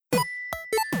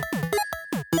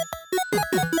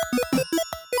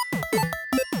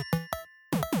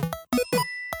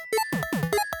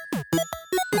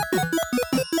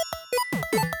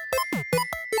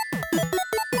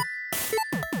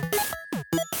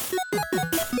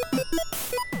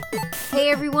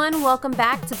everyone, welcome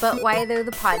back to But Why Though,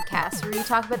 the podcast, where we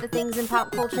talk about the things in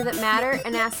pop culture that matter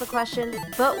and ask the question,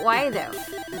 but why though?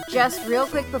 Just real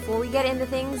quick before we get into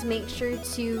things, make sure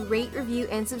to rate, review,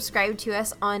 and subscribe to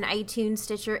us on iTunes,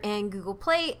 Stitcher, and Google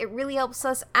Play. It really helps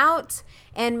us out.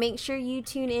 And make sure you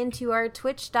tune in to our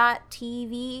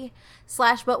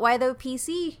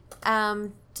twitch.tv/ButWhyThoughPC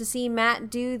to see Matt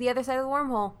do the other side of the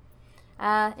wormhole.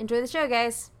 Enjoy the show,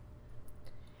 guys.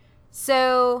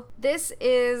 So this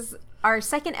is our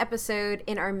second episode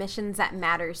in our Missions That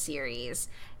Matter series.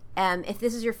 If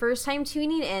this is your first time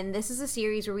tuning in, this is a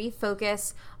series where we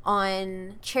focus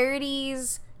on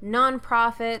charities,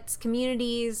 nonprofits,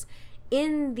 communities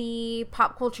in the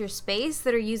pop culture space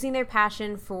that are using their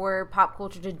passion for pop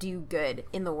culture to do good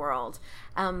in the world.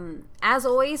 As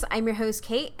always, I'm your host,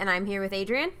 Kate, and I'm here with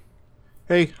Adrian.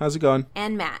 Hey, how's it going?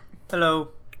 And Matt. Hello.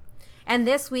 And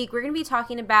this week, we're going to be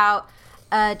talking about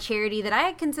a charity that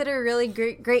I consider a really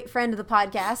great friend of the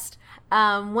podcast,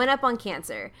 One Up on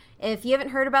Cancer. If you haven't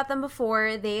heard about them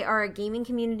before, they are a gaming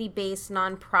community-based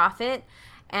nonprofit,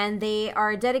 and they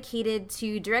are dedicated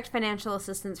to direct financial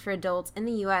assistance for adults in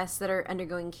the U.S. that are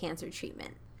undergoing cancer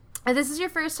treatment. If this is your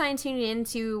first time tuning in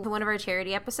to one of our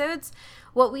charity episodes,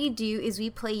 what we do is we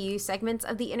play you segments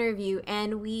of the interview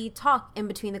and we talk in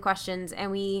between the questions and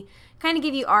we kind of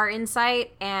give you our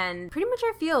insight and pretty much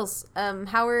our feels,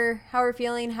 how we're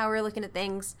feeling, how we're looking at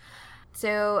things.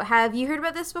 So have you heard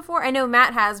about this before? I know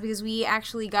Matt has, because we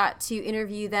actually got to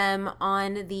interview them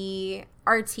on the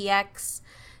RTX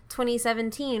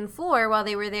 2017 floor while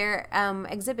they were there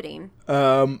exhibiting.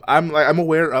 I'm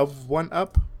aware of One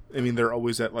Up. I mean, they're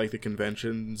always at like the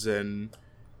conventions and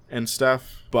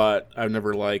stuff, but I've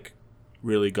never like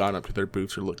really gone up to their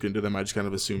booths or looked into them. I just kind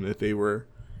of assumed that they were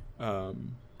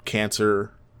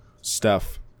cancer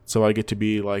stuff. So I get to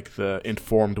be like the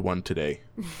informed one today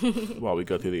while we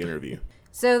go through the interview.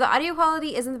 So the audio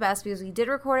quality isn't the best because we did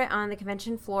record it on the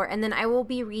convention floor, and then I will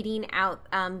be reading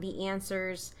out the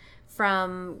answers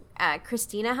from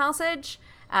Christina Halsage.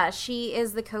 She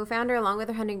is the co-founder along with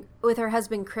her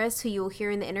husband Chris, who you will hear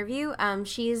in the interview.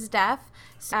 She's deaf.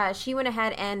 She went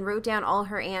ahead and wrote down all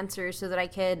her answers so that I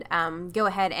could go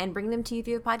ahead and bring them to you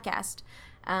through the podcast.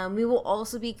 We will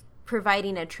also be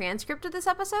providing a transcript of this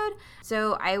episode,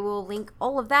 so I will link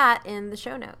all of that in the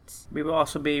show notes. We will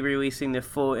also be releasing the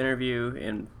full interview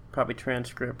and probably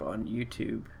transcript on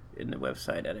YouTube in the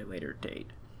website at a later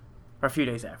date, or a few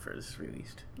days after this is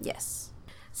released. Yes.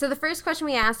 So the first question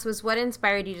we asked was, what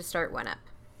inspired you to start One Up?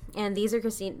 And this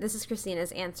is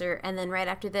Christina's answer, and then right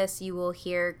after this you will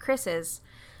hear Chris's.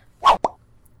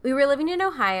 We were living in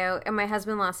Ohio, and my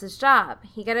husband lost his job.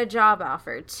 He got a job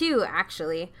offer, 2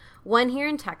 actually, one here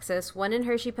in Texas, one in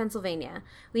Hershey, Pennsylvania.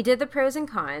 We did the pros and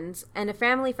cons, and a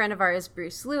family friend of ours,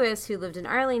 Bruce Lewis, who lived in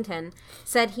Arlington,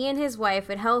 said he and his wife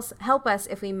would help us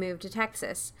if we moved to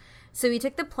Texas. So we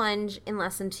took the plunge in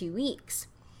less than 2 weeks.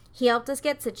 He helped us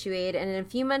get situated, and a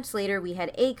few months later, we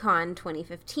had A-Kon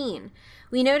 2015.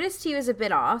 We noticed he was a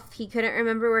bit off. He couldn't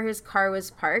remember where his car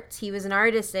was parked. He was an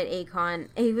artist at A-Kon.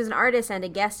 He was an artist and a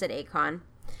guest at A-Kon.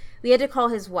 We had to call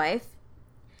his wife.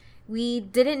 We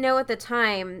didn't know at the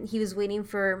time he was waiting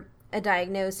for a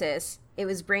diagnosis. It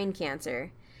was brain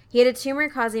cancer. He had a tumor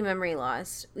causing memory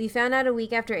loss. We found out a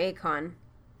week after A-Kon.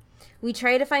 We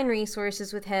tried to find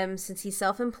resources with him since he's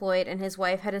self-employed and his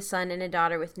wife had a son and a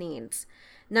daughter with needs.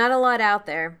 Not a lot out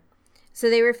there, so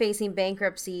they were facing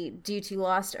bankruptcy due to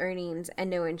lost earnings and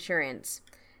no insurance.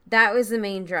 That was the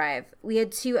main drive. We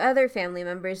had 2 other family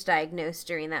members diagnosed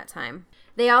during that time.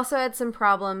 They also had some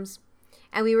problems,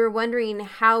 and we were wondering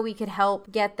how we could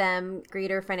help get them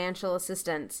greater financial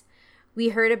assistance. We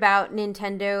heard about the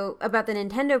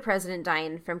Nintendo president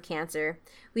dying from cancer.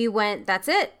 We went, that's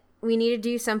it. We need to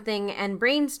do something, and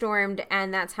brainstormed,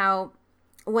 and that's how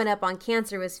One Up on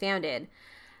Cancer was founded.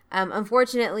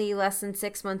 Unfortunately, less than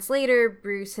 6 months later,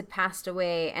 Bruce had passed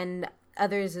away and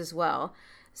others as well.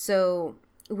 So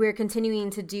we're continuing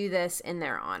to do this in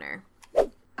their honor.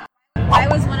 Why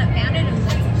was One Up founded?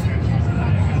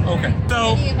 Okay,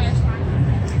 so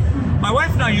my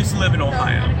wife and I used to live in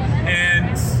Ohio,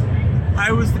 and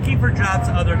I was looking for jobs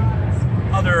other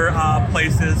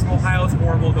places. Ohio's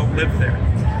horrible, don't live there.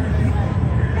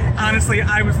 Honestly,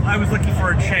 I was looking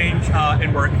for a change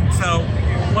in work. So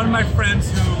one of my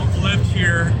friends who lived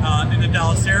here in the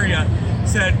Dallas area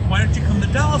said, why don't you come to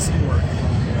Dallas and work?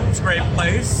 It's a great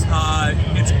place.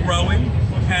 It's growing,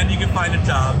 and you can find a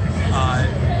job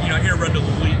here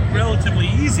relatively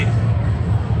easy.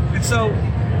 And so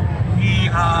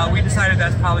we decided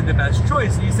that's probably the best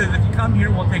choice. And he said, if you come here,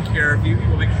 we'll take care of you.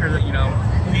 We'll make sure that, if you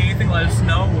need anything, let us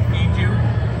know. We'll feed you.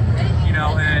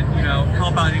 and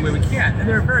help out any way we can. And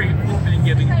they're very open and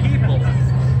giving people.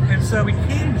 And so we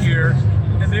came here,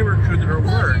 and they were true to their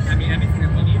word. I mean, anything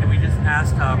that we needed, we just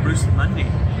asked Bruce and Mundy.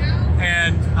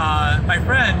 And my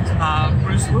friend,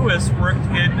 Bruce Lewis, worked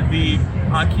in the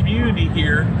community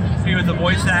here. He was a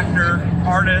voice actor,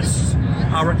 artist,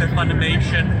 worked at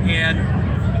Funimation, and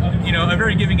a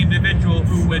very giving individual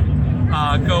who would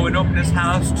go and open his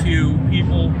house to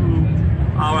people who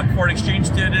foreign exchange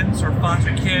students or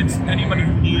foster kids, anybody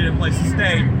who needed a place to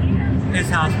stay. His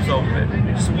house was open.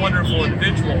 Just a wonderful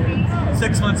individual.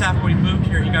 6 months after we moved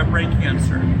here, he got brain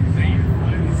cancer.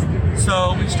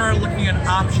 So we started looking at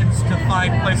options to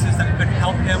find places that could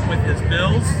help him with his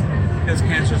bills, because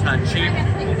cancer's not cheap.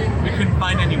 We couldn't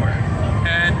find anywhere.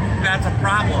 And that's a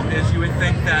problem, is you would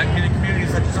think that in a community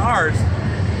such as ours,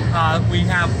 we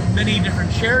have many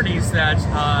different charities that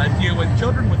deal with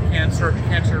children with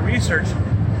cancer research.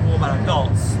 What about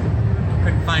adults?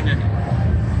 Couldn't find any.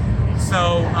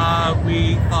 So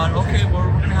we thought, okay, well,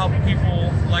 we're going to help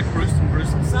people like Bruce and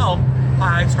Bruce himself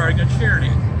by starting a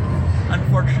charity.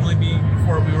 Unfortunately,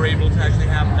 before we were able to actually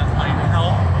have enough money to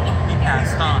help, he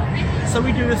passed on. So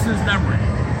we do this in his memory.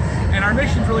 And our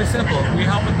mission is really simple. We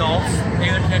help adults pay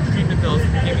their cancer treatment bills in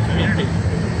the gaming community.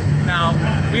 Now,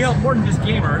 we help more than just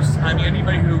gamers. I mean,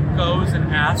 anybody who goes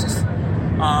and asks,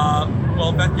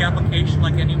 we'll vet the application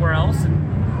like anywhere else,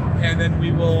 and then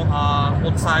we'll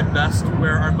decide best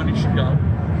where our money should go.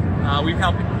 We've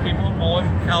helped people all in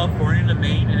California to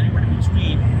Maine and anywhere in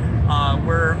between.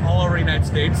 We're all over the United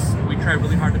States. We try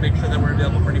really hard to make sure that we're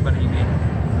available for anybody in need.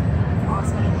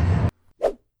 Awesome.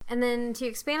 And then to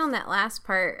expand on that last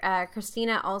part,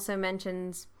 Christina also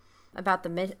mentions about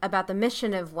the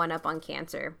mission of One Up on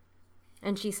Cancer.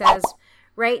 And she says,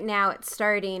 right now it's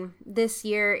starting. This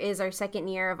year is our second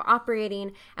year of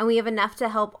operating, and we have enough to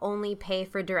help only pay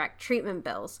for direct treatment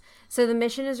bills. So the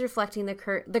mission is reflecting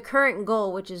the current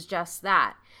goal, which is just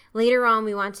that. Later on,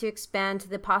 we want to expand to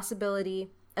the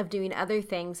possibility of doing other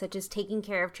things, such as taking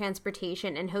care of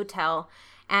transportation and hotel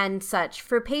and such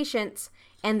for patients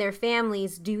and their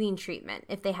families doing treatment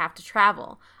if they have to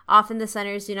travel. Often the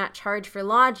centers do not charge for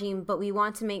lodging, but we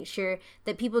want to make sure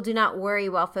that people do not worry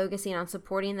while focusing on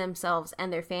supporting themselves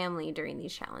and their family during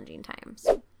these challenging times.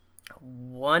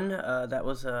 That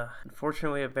was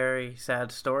unfortunately a very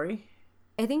sad story.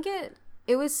 I think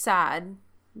it was sad,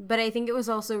 but I think it was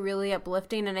also really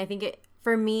uplifting, and I think it,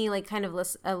 for me, like kind of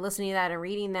listening to that and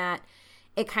reading that,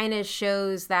 it kind of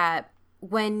shows that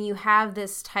when you have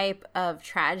this type of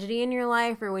tragedy in your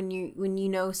life, or when you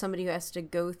know somebody who has to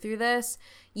go through this,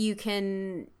 you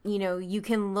can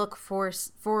look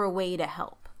for a way to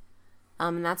help,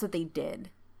 and that's what they did.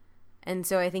 And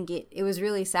so I think it was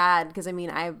really sad, because I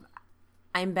mean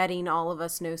I'm betting all of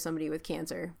us know somebody with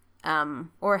cancer,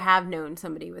 or have known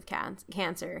somebody with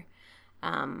cancer,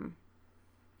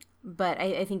 but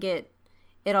I think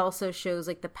it also shows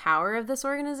like the power of this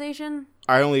organization.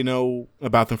 I only know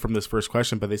about them from this first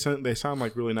question, but they sound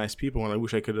like really nice people, and I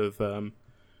wish I could have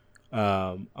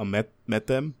met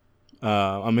them.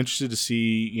 I'm interested to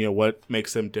see what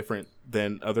makes them different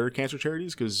than other cancer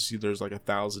charities, because there's like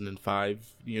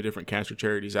 1,005 different cancer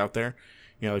charities out there.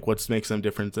 Like what makes them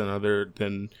different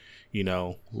than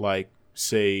like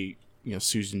say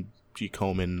Susan G.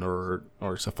 Komen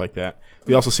or stuff like that.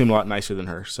 They also seem a lot nicer than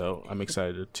her, so I'm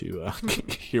excited to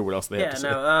hear what else they have to say.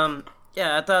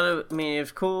 I thought it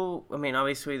was cool. I mean,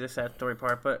 obviously the sad story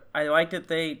part, but I liked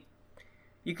that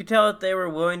you could tell that they were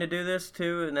willing to do this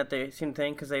too, and that they seemed to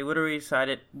think, because they literally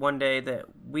decided one day that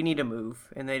we need to move,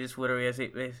 and they just literally,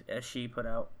 as she put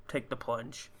out, take the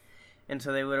plunge. And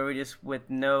so they literally just, with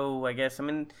no,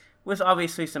 with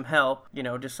obviously some help,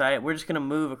 decided we're just going to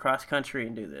move across country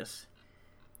and do this.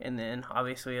 And then,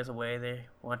 obviously, as a way, they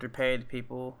want to pay the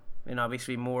people, and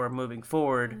obviously more moving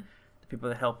forward, the people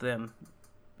that help them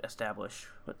establish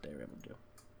what they were able to do.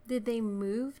 Did they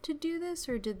move to do this,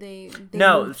 or did they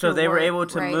no, so they were able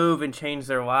to move and change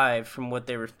their lives from what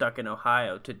they were stuck in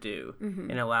Ohio to do,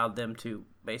 and allowed them to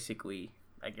basically,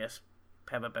 I guess,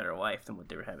 have a better life than what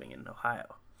they were having in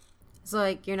Ohio. So,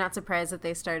 like, you're not surprised that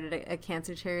they started a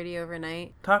cancer charity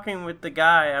overnight? Talking with the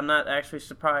guy, I'm not actually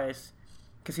surprised,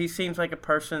 because he seems like a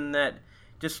person that,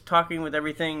 just talking with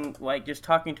everything, like just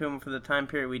talking to him for the time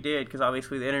period we did, because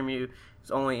obviously the interview is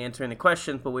only answering the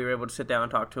questions, but we were able to sit down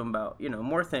and talk to him about,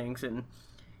 more things, and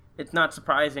it's not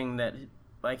surprising that,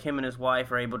 like, him and his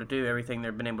wife are able to do everything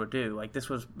they've been able to do. Like, this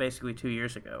was basically 2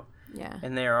 years ago. Yeah.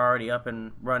 And they're already up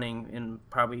and running in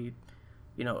probably,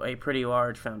 a pretty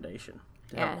large foundation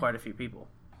to help quite a few people.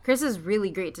 Chris is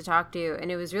really great to talk to,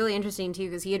 and it was really interesting too,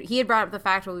 because he had brought up the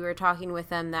fact while we were talking with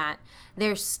them that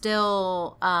they're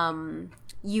still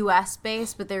U.S.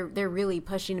 based, but they're really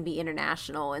pushing to be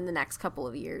international in the next couple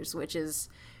of years, which is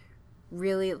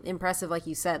really impressive. Like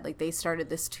you said, like they started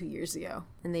this 2 years ago,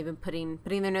 and they've been putting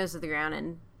their nose to the ground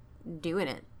and doing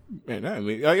it. Man, I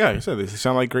mean, yeah, like I said, they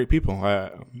sound like great people.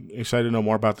 I'm excited to know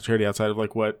more about the charity outside of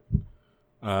like what,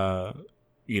 paying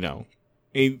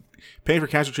for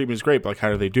cancer treatment is great, but like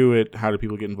how do they do it? How do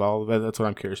people get involved? That's what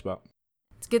I'm curious about.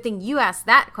 It's a good thing you asked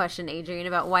that question, Adrian,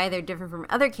 about why they're different from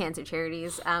other cancer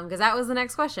charities, because that was the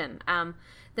next question.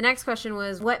 The next question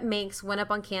was, what makes One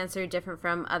Up on Cancer different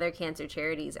from other cancer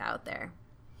charities out there?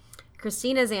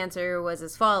 Christina's answer was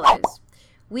as follows.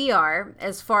 We are,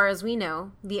 as far as we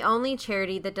know, the only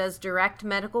charity that does direct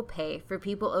medical pay for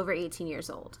people over 18 years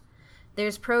old.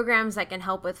 There's programs that can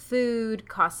help with food,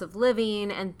 costs of living,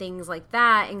 and things like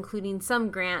that, including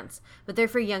some grants, but they're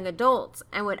for young adults.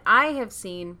 And what I have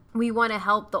seen, we want to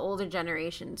help the older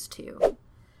generations too.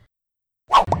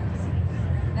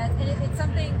 It's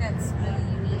something that's really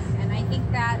unique, and I think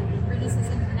that brings us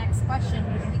into the next question,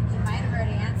 which I think you might have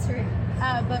already answered.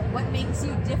 But what makes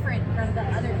you different from the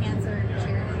other cancer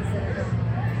charities that are going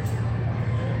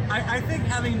on? I think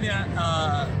having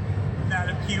that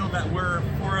appeal that we're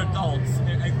for adults,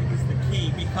 I think is the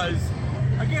key, because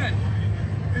again,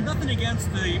 there's nothing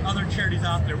against the other charities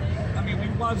out there. I mean, we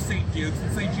love St. Jude's,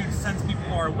 and St. Jude's sends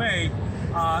people our way.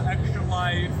 Extra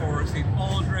Life or St.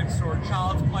 Baldrick's or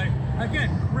Child's Play.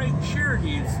 Again, great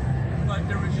charities, but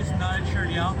there was just not a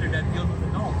charity out there that deals with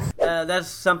adults. That's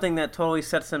something that totally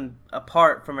sets them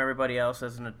apart from everybody else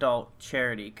as an adult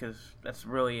charity, because that's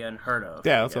really unheard of.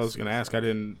 Yeah, that's what I was going to ask.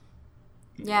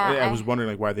 I was wondering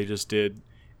like why they just did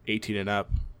 18 and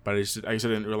up, but I guess I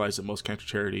didn't realize that most cancer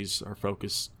charities are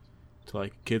focused to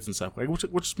like kids and stuff, like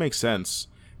which makes sense.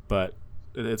 But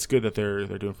it's good that they're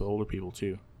doing for older people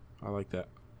too. I like that.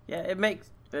 Yeah, it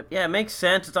makes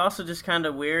sense. It's also just kind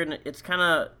of weird, and it's kind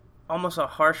of almost a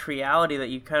harsh reality that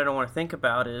you kind of don't want to think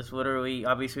about. Is literally,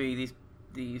 obviously,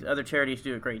 these other charities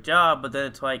do a great job, but then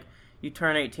it's like you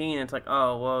turn 18, and it's like,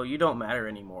 oh, well, you don't matter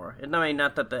anymore. And I mean,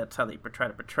 not that that's how they try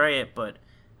to portray it, but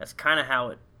that's kind of how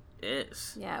it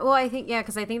is. Yeah, well, I think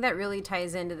because I think that really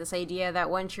ties into this idea that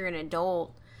once you're an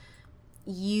adult,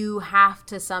 you have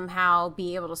to somehow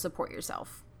be able to support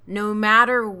yourself. No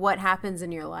matter what happens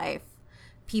in your life,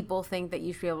 people think that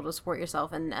you should be able to support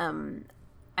yourself. And,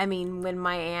 I mean, when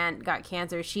my aunt got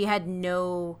cancer, she had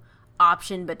no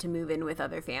option but to move in with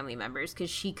other family members because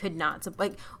she could not,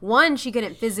 she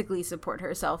couldn't physically support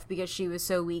herself because she was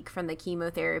so weak from the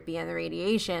chemotherapy and the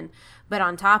radiation. But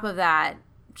on top of that,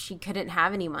 she couldn't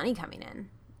have any money coming in.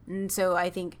 And so I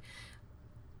think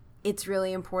it's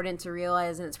really important to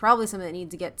realize, and it's probably something that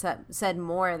needs to get said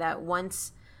more, that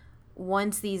once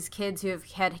these kids who have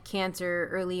had cancer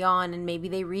early on and maybe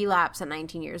they relapse at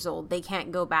 19 years old, they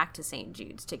can't go back to St.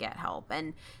 Jude's to get help,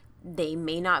 and they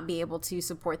may not be able to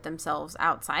support themselves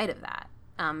outside of that.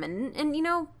 And you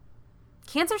know,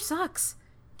 cancer sucks.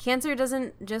 Cancer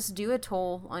doesn't just do a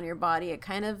toll on your body. It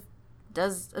kind of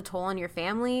does a toll on your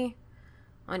family,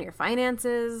 on your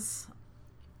finances.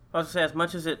 I was going to say, as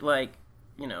much as it, like,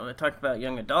 you know, it talked about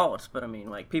young adults, but I mean,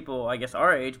 like, people, I guess,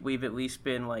 our age, we've at least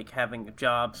been, like, having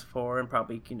jobs for and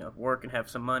probably, you know, work and have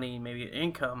some money, maybe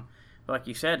income. But like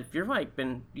you said, if you're, like,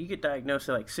 you get diagnosed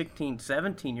at, like, 16,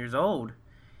 17 years old,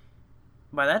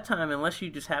 by that time, unless you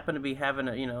just happen to be having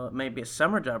a, you know, maybe a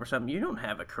summer job or something, you don't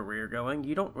have a career going.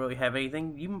 You don't really have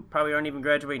anything. You probably aren't even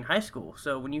graduating high school.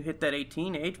 So when you hit that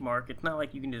 18 age mark, it's not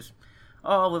like you can just,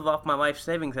 I'll live off my life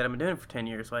savings that I've been doing for 10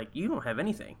 years. Like, you don't have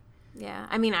anything. Yeah,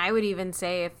 I mean, I would even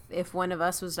say if one of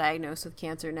us was diagnosed with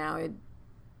cancer now,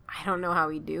 I don't know how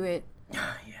we'd do it.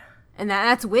 Yeah. And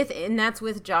that's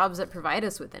with jobs that provide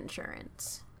us with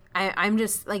insurance. I'm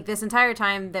just, like, this entire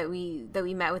time that we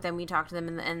met with them, we talked to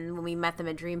them, and when we met them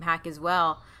at DreamHack as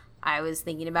well, I was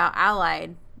thinking about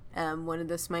Allied, one of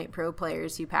the Smite Pro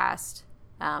players who passed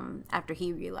after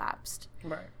he relapsed.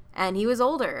 Right. And he was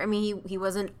older. I mean, he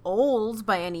wasn't old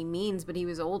by any means, but he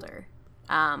was older.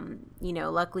 You know,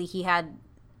 luckily he had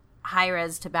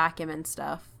Hi-Rez to back him and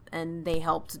stuff, and they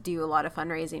helped do a lot of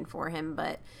fundraising for him.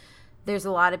 But there's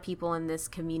a lot of people in this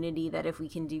community that if we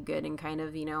can do good and kind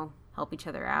of, you know, help each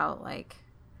other out, like,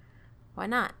 why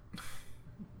not?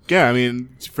 Yeah, I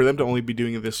mean, for them to only be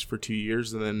doing this for 2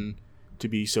 years and then to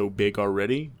be so big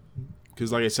already,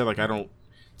 because like I said, like, I don't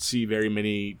see very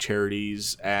many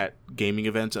charities at gaming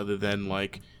events other than,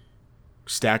 like,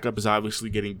 Stack Up is obviously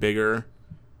getting bigger,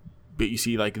 but you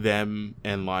see, like, them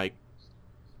and, like,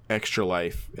 Extra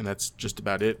Life, and that's just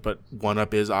about it. But One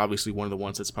Up is obviously one of the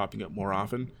ones that's popping up more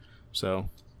often, so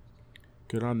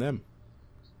good on them.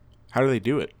 How do they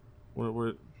do it?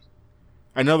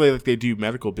 I know they do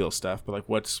medical bill stuff, but, like,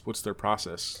 what's their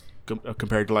process?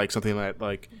 compared to like something that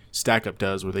like Stack Up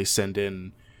does, where they send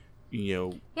in,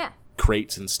 Yeah.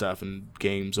 crates and stuff and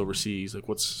games overseas. Like,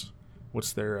 what's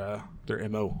their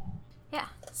MO? Yeah.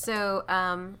 So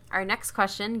our next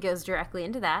question goes directly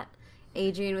into that.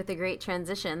 Adrian with the great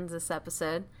transitions this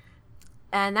episode.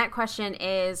 And that question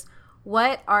is,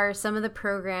 what are some of the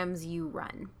programs you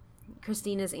run?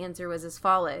 Christina's answer was as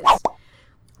follows.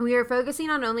 We are focusing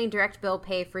on only direct bill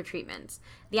pay for treatments.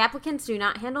 The applicants do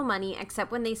not handle money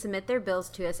except when they submit their bills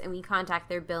to us and we contact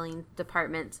their billing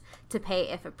departments to pay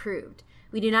if approved.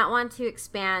 We do not want to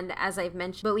expand, as I've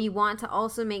mentioned, but we want to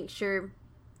also make sure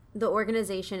the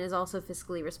organization is also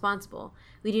fiscally responsible.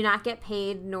 We do not get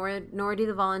paid, nor do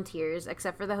the volunteers,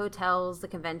 except for the hotels, the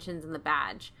conventions, and the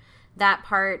badge. That's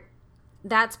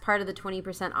part of the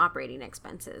 20% operating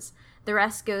expenses. The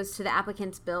rest goes to the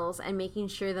applicant's bills and making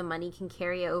sure the money can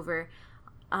carry over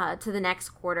to the next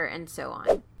quarter and so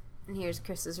on. And here's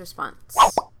Chris's response.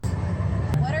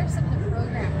 What are some of the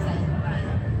programs that you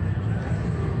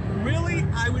run? Really,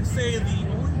 I would say the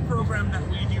only program that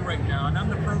we do right now, and I'm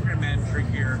the program manager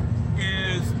here,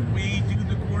 is we do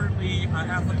the quarterly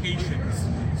applications.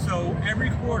 So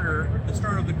every quarter, at the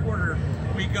start of the quarter,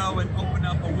 we go and open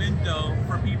up a window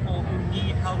for people who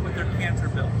need help with their cancer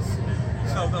bills.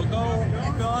 So they'll go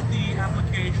fill out the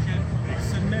application,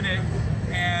 submit it,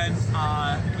 and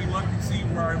we look and see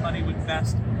where our money would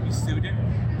best be suited.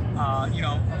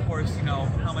 Of course,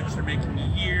 how much they're making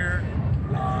a year,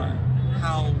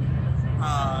 how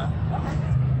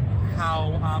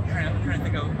I'm trying to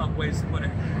think of ways to put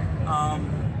it.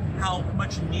 How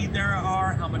much need there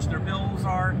are, how much their bills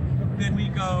are. Then we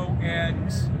go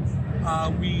and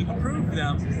we approve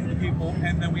them, the people,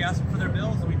 and then we ask them for their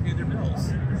bills and we pay their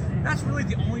bills. That's really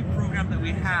the only program that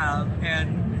we have,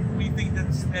 and we think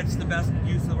that's the best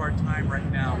use of our time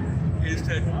right now, is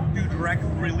to do direct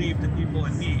relief to people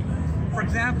in need. For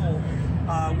example,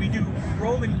 we do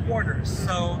rolling quarters.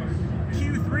 So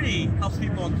Q3 helps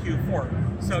people in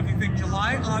Q4. So if you think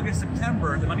July, August,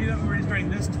 September, the money that we raise during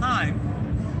this time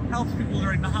helps people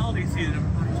during the holiday season,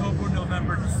 October,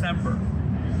 November, December.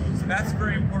 So that's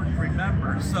very important to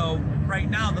remember. So right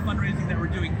now, the fundraising that we're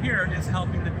doing here is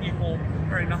helping the people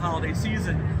during the holiday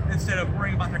season, instead of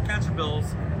worrying about their cancer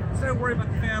bills, instead of worrying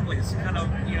about the families, kind of,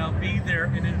 be there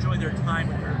and enjoy their time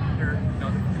with their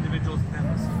individuals and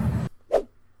families.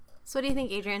 So what do you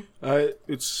think, Adrian?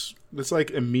 It's like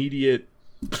immediate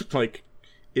like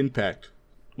impact,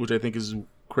 which I think is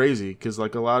crazy, because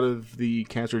like a lot of the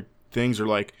cancer things are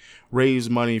like raise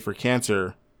money for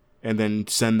cancer and then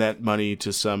send that money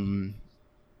to some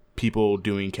people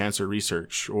doing cancer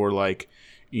research, or like,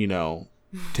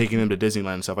 taking them to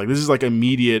Disneyland and stuff. Like, this is like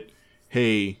immediate,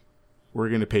 hey, we're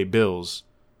going to pay bills.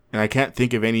 And I can't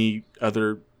think of any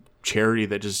other charity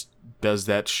that just does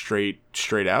that straight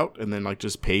out and then like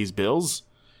just pays bills.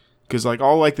 Because like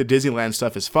all like the Disneyland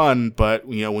stuff is fun, but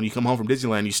when you come home from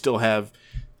Disneyland, you still have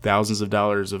thousands of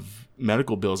dollars of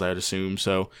medical bills, I'd assume.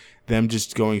 So them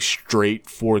just going straight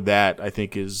for that, I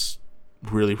think, is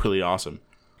really, really awesome.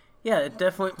 Yeah, it's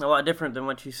definitely a lot different than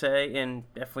what you say, and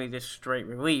definitely just straight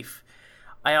relief.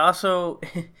 I also,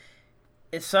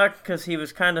 it sucked because he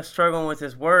was kind of struggling with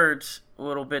his words a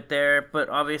little bit there, but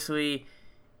obviously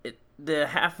the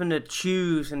having to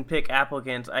choose and pick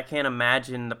applicants, I can't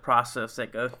imagine the process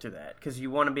that goes through that, because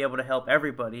you want to be able to help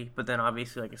everybody, but then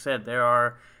obviously, like I said, there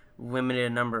are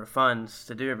limited number of funds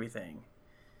to do everything.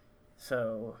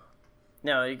 So,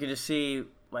 no, you could just see,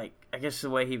 like, I guess the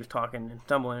way he was talking and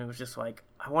stumbling, it was just like,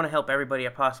 I want to help everybody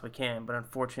I possibly can, but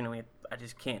unfortunately, I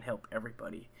just can't help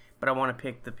everybody. But I want to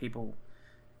pick the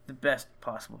best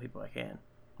possible people I can.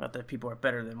 Not that people are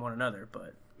better than one another,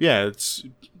 but... Yeah, it's,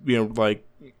 like,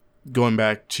 going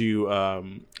back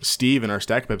to Steve in our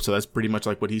Stack Up episode, that's pretty much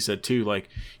like what he said, too. Like,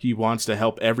 he wants to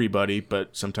help everybody,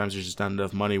 but sometimes there's just not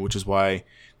enough money, which is why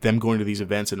them going to these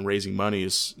events and raising money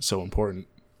is so important.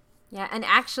 Yeah, and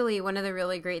actually one of the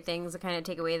really great things to kind of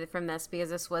take away from this, because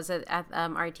this was at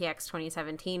RTX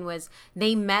 2017, was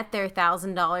they met their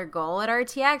 $1,000 goal at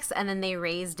RTX, and then they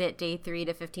raised it day 3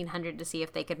 to $1,500 to see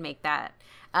if they could make that.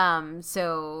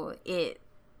 So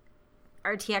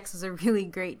RTX was a really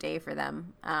great day for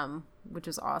them, which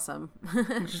was awesome.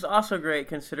 Which is also great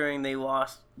considering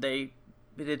they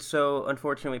did so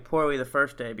unfortunately poorly the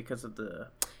first day because of the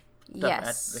stuff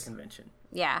at the convention.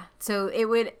 Yeah, so it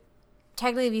would...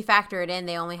 Technically, if you factor it in,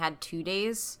 they only had 2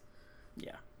 days.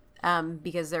 Yeah.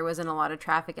 Because there wasn't a lot of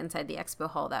traffic inside the expo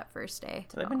hall that first day.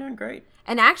 So they've been doing great.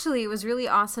 And actually, it was really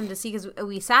awesome to see, because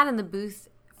we sat in the booth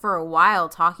for a while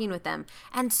talking with them,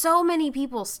 and so many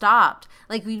people stopped.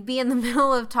 Like, we'd be in the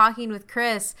middle of talking with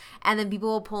Chris, and then people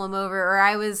will pull him over. Or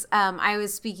I was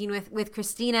speaking with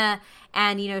Christina,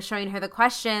 and, you know, showing her the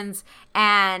questions,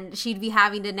 and she'd be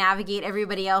having to navigate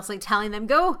everybody else, like telling them,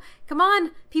 go, come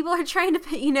on, people are trying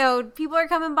to, you know, people are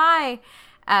coming by.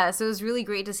 So it was really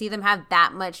great to see them have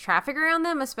that much traffic around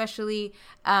them, especially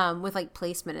with like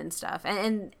placement and stuff.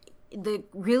 And the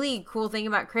really cool thing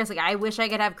about Chris, like, I wish I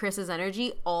could have Chris's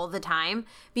energy all the time,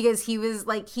 because he was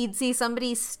like, he'd see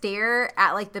somebody stare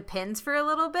at like the pins for a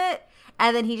little bit,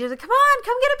 and then he just like, come on,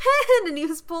 come get a pin, and he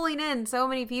was pulling in so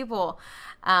many people.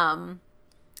 I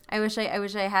wish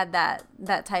I had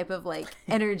that type of like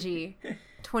energy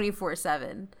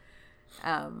 24/7.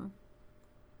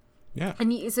 Yeah.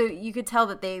 And so you could tell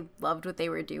that they loved what they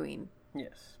were doing.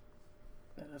 Yes,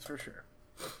 that's for sure.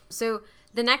 So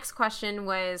the next question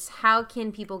was, how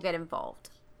can people get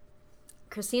involved?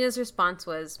 Christina's response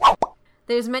was,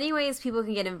 there's many ways people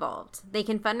can get involved. They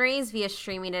can fundraise via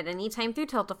streaming at any time through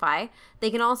Tiltify. They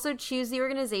can also choose the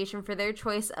organization for their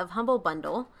choice of Humble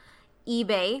Bundle,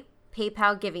 eBay,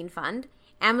 PayPal Giving Fund,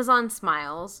 Amazon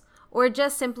Smiles, or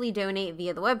just simply donate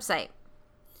via the website.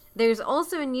 There's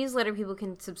also a newsletter people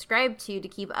can subscribe to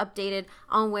keep updated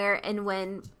on where and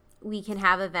when we can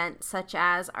have events, such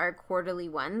as our quarterly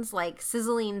ones like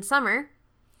Sizzling Summer,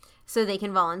 so they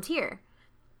can volunteer.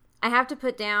 I have to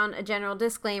put down a general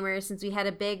disclaimer, since we had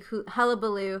a big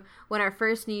hullabaloo when our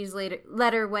first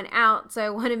newsletter went out, so I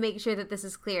want to make sure that this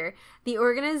is clear. The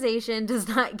organization does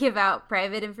not give out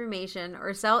private information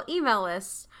or sell email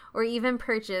lists or even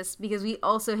purchase, because we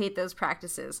also hate those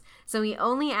practices. So we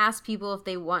only ask people if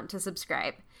they want to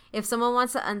subscribe. If someone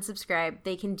wants to unsubscribe,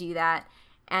 they can do that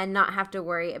and not have to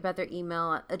worry about their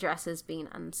email addresses being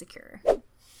unsecure.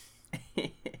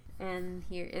 And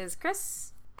here is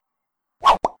Chris.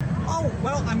 Oh,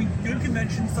 well, I mean, doing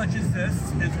conventions such as this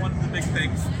is one of the big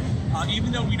things.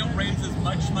 Even though we don't raise as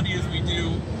much money as we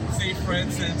do, say, for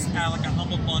instance, at like a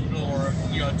Humble Bundle or,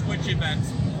 you know, Twitch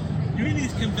events, doing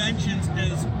these conventions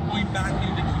is going back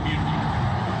into the community.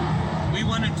 We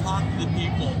want to talk to the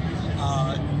people,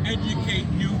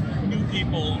 educate new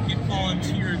people, get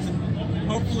volunteers, and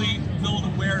hopefully build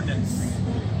awareness.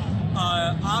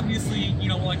 Obviously, you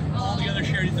know, like all the other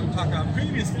charities that we talked about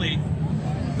previously,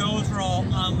 those are all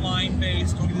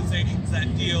online-based organizations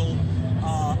that deal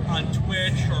on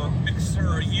Twitch or Mixer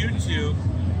or YouTube,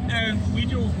 and we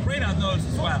do great on those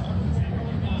as well.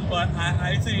 But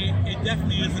I'd say it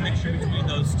definitely is a mixture between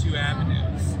those two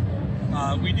avenues.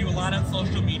 We do a lot on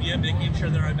social media, making sure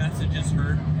that our message is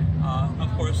heard. Of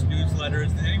course, newsletters,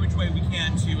 and any which way we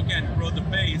can to, again, grow the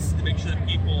base to make sure that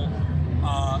people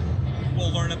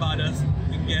will learn about us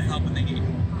and get help when they need.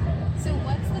 So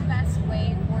what's the best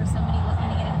way for somebody looking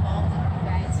to get involved with you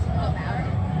guys to go about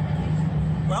it?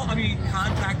 Well, I mean,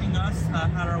 contacting us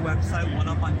on our website,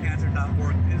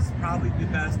 oneuponcancer.org, is probably the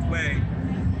best way.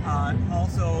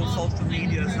 Also, social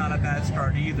media is not a bad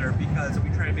start either, because we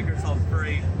try to make ourselves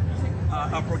very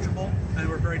approachable, and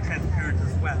we're very transparent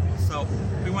as well. So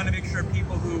we want to make sure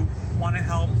people who want to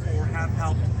help or have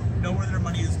helped know where their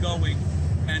money is going,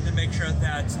 and to make sure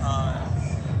that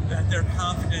that they're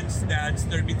confident that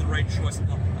they'd be the right choice in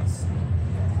helping us.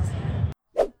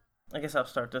 I guess I'll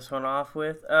start this one off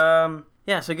with. So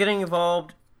getting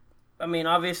involved, I mean,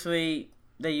 obviously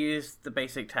they use the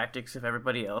basic tactics of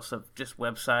everybody else, of just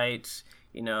websites,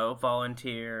 you know,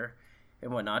 volunteer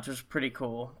and whatnot, which is pretty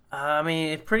cool. I mean,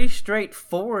 it's pretty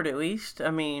straightforward, at least.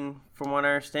 I mean, from what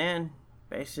I understand,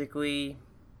 basically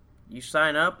you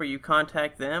sign up or you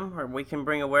contact them, or we can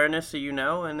bring awareness so you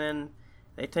know, and then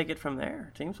they take it from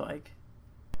there, it seems like.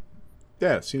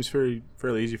 Yeah, it seems fairly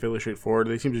easy, fairly straightforward.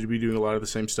 They seem to be doing a lot of the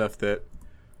same stuff that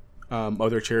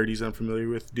other charities I'm familiar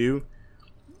with do.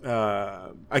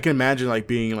 I can imagine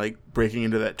breaking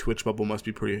into that Twitch bubble must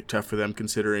be pretty tough for them,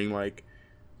 considering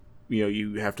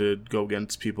you have to go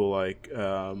against people like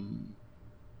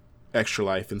Extra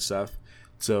Life and stuff.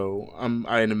 So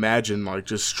I imagine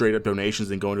just straight up donations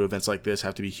and going to events like this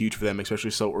have to be huge for them,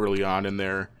 especially so early on in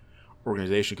their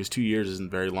organization, because 2 years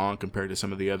isn't very long compared to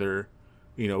some of the other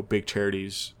big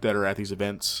charities that are at these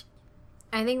events.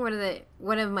 I think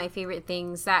one of my favorite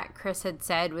things that Chris had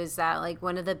said was that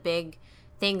one of the big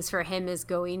things for him is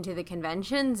going to the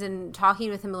conventions, and talking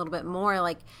with him a little bit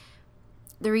more,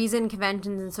 the reason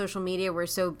conventions and social media were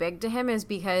so big to him is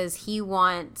because he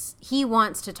wants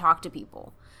to talk to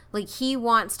people. He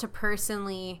wants to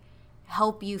personally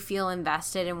help you feel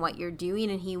invested in what you're doing,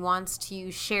 and he wants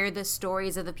to share the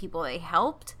stories of the people they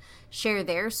helped, share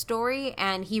their story,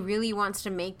 and he really wants to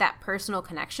make that personal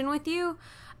connection with you.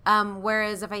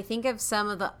 Whereas if I think of some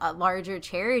of the larger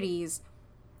charities,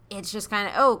 it's just kind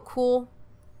of, oh, cool.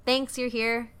 Thanks, you're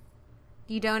here.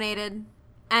 You donated.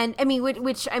 And I mean,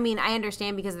 which I mean, I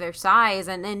understand because of their size,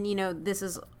 and you know, this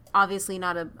is obviously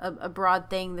not a broad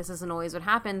thing. This isn't always what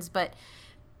happens, but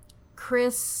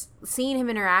Chris, seeing him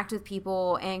interact with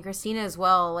people, and Christina as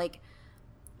well, like,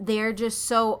 they're just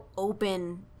so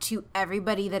open to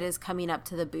everybody that is coming up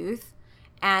to the booth,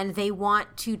 and they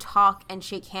want to talk and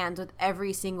shake hands with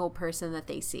every single person that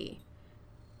they see.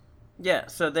 Yeah,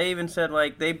 so they even said,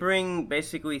 like, they bring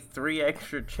basically 3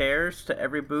 extra chairs to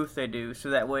every booth they do, so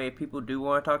that way if people do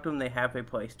want to talk to them, they have a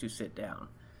place to sit down.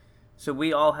 So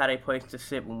we all had a place to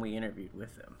sit when we interviewed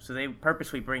with them. So they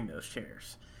purposely bring those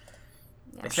chairs.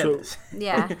 Yeah. They said So- this.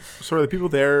 Yeah. So are the people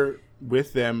there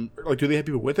with them, like, do they have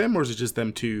people with them, or is it just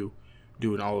them two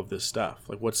doing all of this stuff?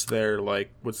 Like, what's the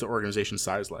organization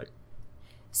size like?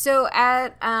 So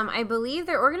at, I believe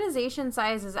their organization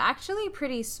size is actually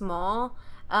pretty small.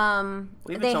 I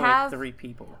believe They it's only have 3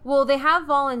 people. Well, they have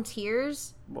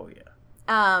volunteers, Well,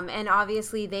 yeah. and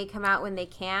obviously they come out when they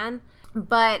can.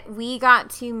 But we got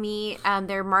to meet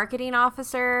their marketing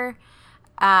officer.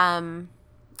 Them,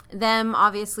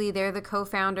 obviously, they're the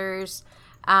co-founders.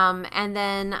 And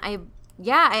then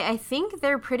I think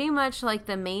they're pretty much like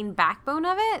the main backbone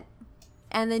of it.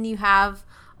 And then you have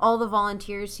all the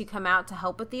volunteers who come out to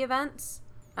help with the events.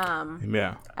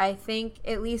 Yeah. I think,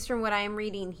 at least from what I'm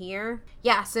reading here.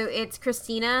 Yeah, so it's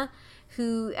Christina,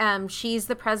 who, she's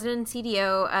the president and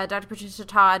CDO. Dr. Patricia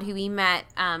Todd, who we met,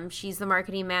 she's the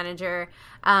marketing manager.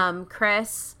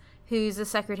 Chris, who's the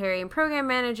secretary and program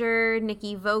manager.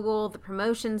 Nikki Vogel, the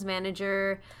promotions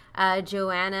manager.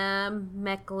 Joanna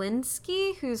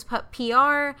Meklinski, who's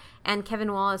PR. And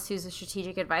Kevin Wallace, who's a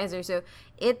strategic advisor. So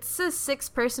it's a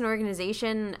 6-person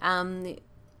organization.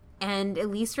 And at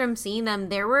least from seeing them,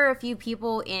 there were a few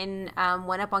people in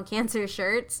One Up on Cancer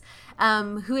shirts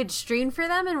who had streamed for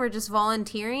them and were just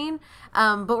volunteering.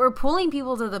 But we're pulling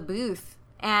people to the booth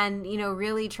and, you know,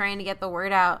 really trying to get the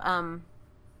word out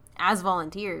as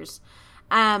volunteers.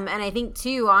 And I think,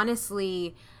 too,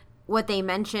 honestly, what they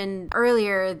mentioned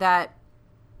earlier, that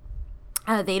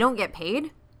they don't get paid.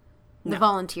 The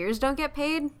volunteers don't get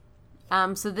paid.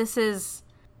 So this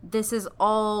is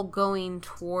all going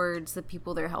towards the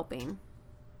people they're helping.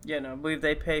 Yeah, no, I believe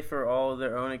they pay for all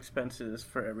their own expenses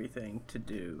for everything to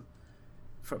do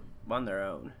on their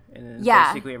own. And then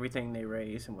basically everything they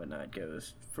raise and whatnot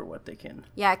goes for what they can.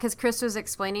 Yeah, because Chris was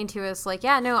explaining to us, like,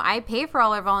 yeah, no, I pay for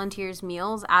all our volunteers'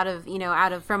 meals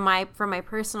from my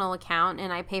personal account,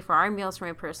 and I pay for our meals from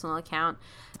my personal account.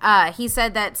 He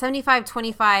said that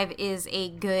 75-25 is a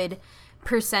good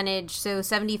percentage. So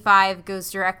 75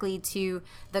 goes directly to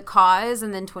the cause,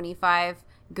 and then 25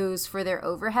 goes for their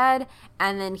overhead.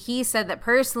 And then he said that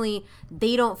personally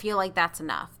they don't feel like that's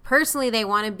enough. Personally, they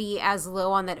want to be as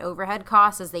low on that overhead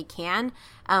cost as they can.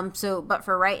 But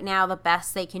for right now, the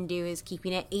best they can do is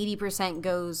keeping it 80%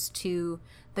 goes to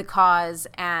the cause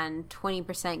and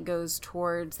 20% goes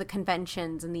towards the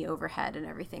conventions and the overhead and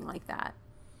everything like that.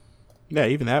 Yeah,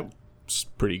 even that's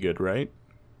pretty good, right?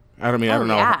 I don't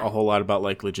know a whole lot about,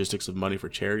 like, logistics of money for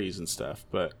charities and stuff,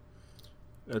 but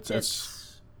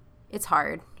it's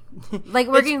hard. Like,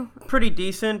 working pretty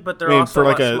decent, but they're also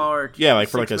a smaller. Yeah, like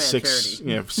for like a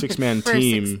 6-man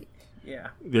team. Yeah,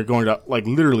 they're going to, like,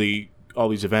 literally all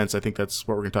these events. I think that's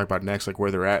what we're going to talk about next. Like,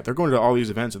 where they're at, they're going to all these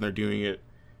events and they're doing it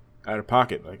out of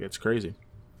pocket. Like, it's crazy.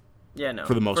 Yeah, no.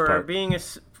 For the most part, being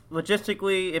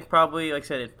logistically, it probably, like I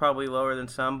said, it's probably lower than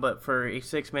some, but for a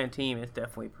 6-man team, it's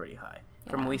definitely pretty high.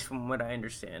 At least from what I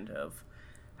understand of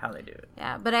how they do it.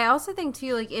 Yeah, but I also think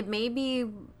too, like, it may be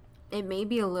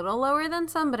a little lower than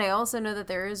some, but I also know that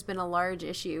there has been a large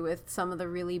issue with some of the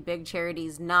really big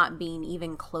charities not being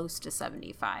even close to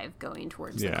 75 going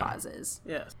towards the causes.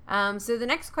 Yes. So the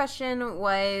next question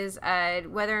was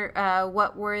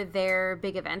what were their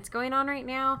big events going on right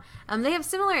now? They have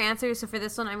similar answers. So for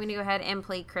this one, I'm going to go ahead and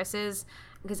play Chris's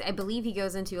because I believe he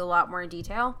goes into a lot more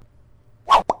detail.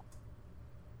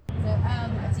 So,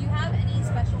 do you have any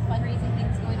special fundraising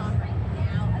things going on right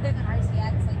now, other than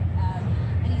RCX? Like,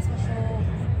 any special,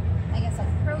 I guess,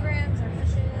 like programs or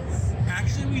pushes?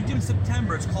 Actually, we do in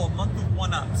September. It's called Month of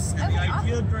One-Ups. And the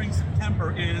idea during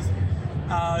September is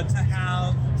to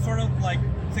have sort of like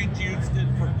St. Jude's did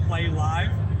for Play Live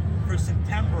for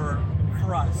September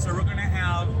for us. So we're going to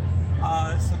have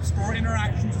some store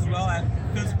interactions as well at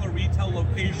physical retail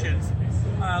locations,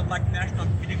 like National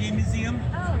Video Game Museum.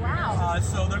 Oh, wow.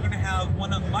 So they're going to have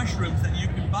one-up mushrooms that you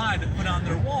can buy to put on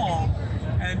their wall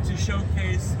and to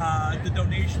showcase the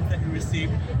donations that you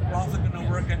receive. We're also going to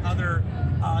work at other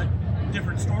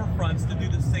different storefronts to do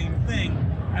the same thing,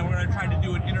 and we're going to try to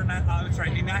do a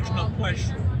national push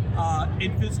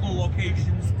in physical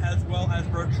locations as well as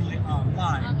virtually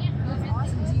online. That's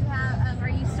awesome. Do you have? Are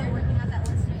you still working out that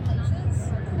list of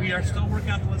places? We are still working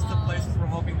out the list of places. We're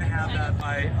hoping to have that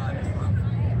by next month.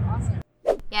 Okay, awesome.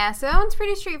 Yeah, so that one's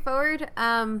pretty straightforward.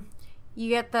 You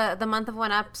get the month of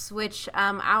 1-ups, which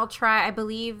I'll try. I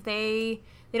believe they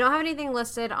don't have anything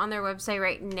listed on their website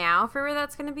right now for where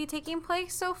that's going to be taking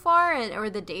place so far, or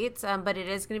the dates, but it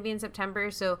is going to be in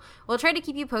September, so we'll try to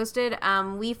keep you posted.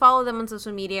 We follow them on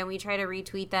social media, and we try to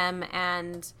retweet them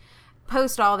and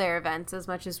post all their events as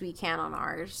much as we can on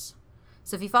ours.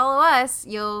 So if you follow us,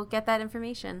 you'll get that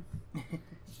information.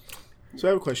 So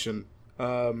I have a question.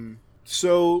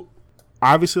 So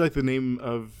obviously, like, the name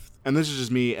of, and this is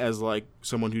just me as like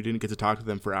someone who didn't get to talk to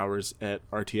them for hours at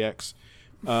RTX.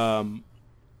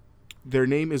 Their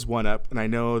name is 1-Up, and I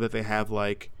know that they have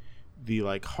like the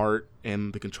like heart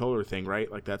and the controller thing,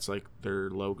 right? Like that's like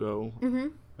their logo,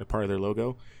 a part of their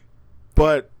logo.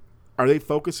 But are they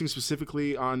focusing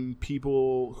specifically on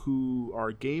people who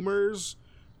are gamers?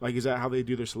 Like, is that how they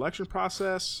do their selection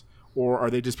process, or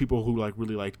are they just people who like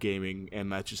really liked gaming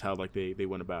and that's just how like they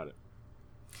went about it?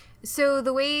 So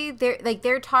the way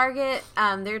their target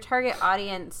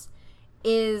audience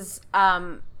is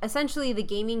essentially the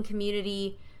gaming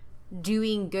community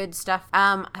doing good stuff.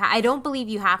 I don't believe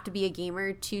you have to be a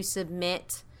gamer to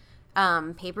submit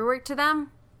paperwork to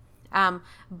them,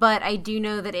 but I do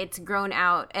know that it's grown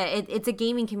out. It's a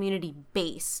gaming community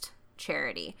based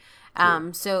charity.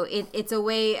 So it's a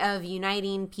way of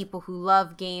uniting people who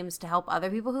love games to help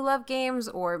other people who love games,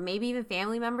 or maybe even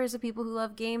family members of people who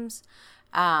love games.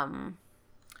 I'm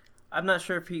not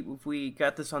sure if we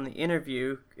got this on the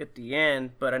interview at the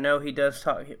end, but I know he does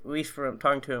talk, at least from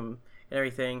talking to him and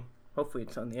everything. Hopefully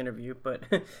it's on the interview, but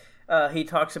he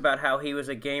talks about how he was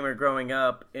a gamer growing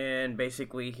up and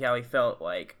basically how he felt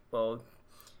like, well,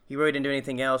 he really didn't do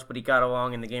anything else, but he got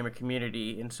along in the gamer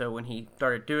community. And so when he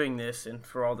started doing this, and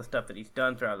for all the stuff that he's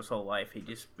done throughout his whole life, he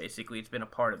just basically, it's been a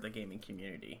part of the gaming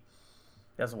community.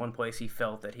 That's the one place he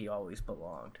felt that he always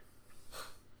belonged.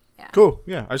 Cool.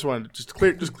 Yeah, I just wanted to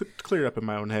clear it up in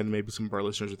my own head, and maybe some of our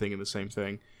listeners are thinking the same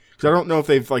thing. Because I don't know if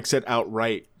they've like said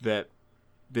outright that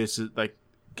this is like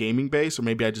gaming based, or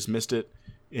maybe I just missed it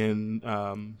in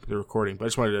the recording. But I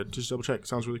just wanted to just double check. It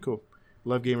sounds really cool.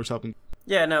 Love gamers helping.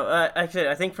 Yeah, no. I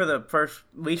think for the first,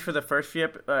 at least for the first few,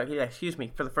 for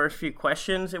the first few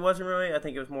questions, it wasn't really. I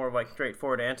think it was more of like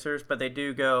straightforward answers. But they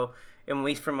do go, and at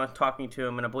least from us talking to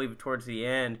them, and I believe towards the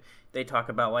end, they talk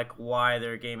about like why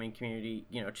their gaming community,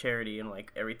 charity and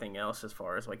like everything else as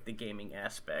far as like the gaming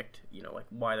aspect, like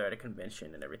why they're at a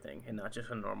convention and everything, and not just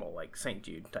a normal like St.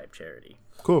 Jude type charity.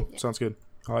 Cool. Yeah. Sounds good.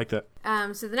 I like that.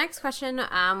 So the next question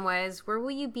was, where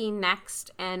will you be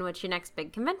next, and what's your next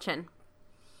big convention?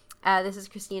 This is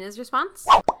Christina's response.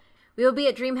 We will be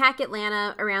at DreamHack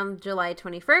Atlanta around July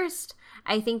 21st.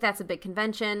 I think that's a big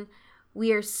convention.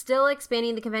 We are still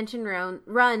expanding the convention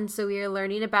run, so we are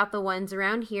learning about the ones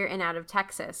around here and out of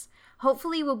Texas.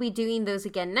 Hopefully we'll be doing those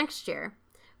again next year.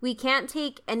 We can't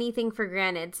take anything for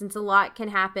granted, since a lot can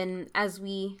happen, as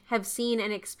we have seen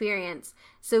and experienced,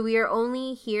 so we are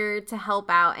only here to help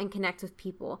out and connect with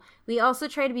people. We also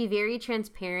try to be very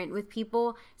transparent with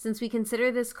people, since we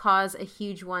consider this cause a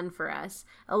huge one for us.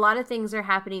 A lot of things are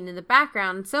happening in the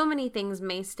background, so many things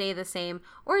may stay the same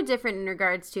or different in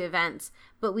regards to events,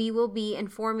 but we will be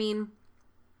informing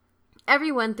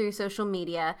everyone through social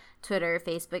media, Twitter,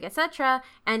 Facebook, etc.,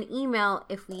 and email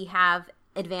if we have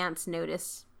advance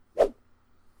notice.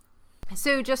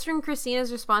 So just from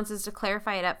Christina's responses, to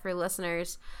clarify it up for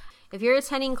listeners, if you're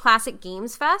attending Classic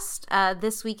Games Fest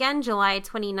this weekend, July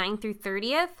 29th through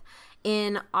 30th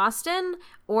in Austin,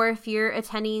 or if you're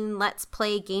attending Let's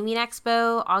Play Gaming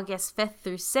Expo August 5th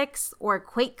through 6th, or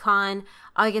QuakeCon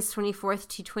August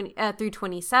 24th through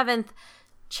 27th,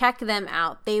 check them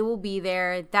out. They will be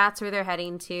there. That's where they're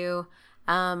heading to.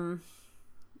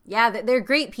 They're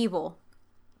great people.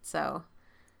 So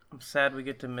I'm sad we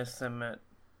get to miss them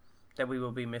that we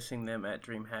will be missing them at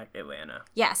DreamHack Atlanta.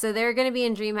 Yeah, so they're going to be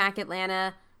in DreamHack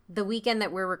Atlanta the weekend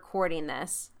that we're recording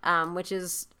this, which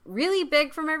is really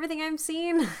big from everything I'm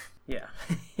seeing. Yeah.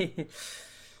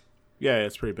 Yeah,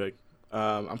 it's pretty big.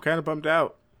 I'm kind of bummed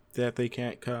out that they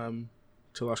can't come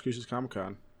to Las Cruces Comic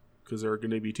Con, because they're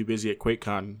going to be too busy at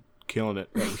QuakeCon killing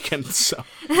it that weekend. So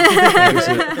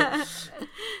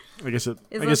I guess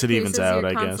it evens out,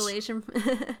 I guess.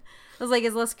 I was like,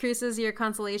 is Las Cruces your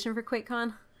consolation for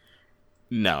QuakeCon?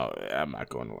 No, I'm not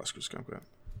going to Las Cruces Comic Con.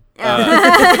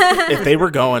 If they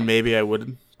were going, maybe I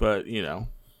would, but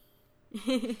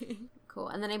Cool.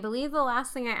 And then I believe the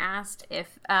last thing I asked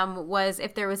was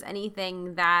if there was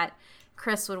anything that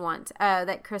Chris would want,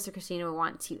 that Chris or Christina would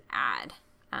want to add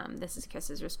This is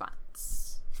Chris's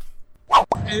response.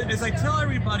 As I tell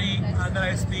everybody that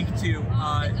I speak to,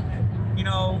 you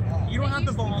don't have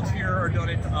to volunteer or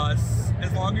donate to us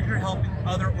as long as you're helping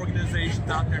other organizations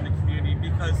out there in the community,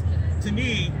 because to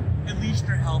me, at least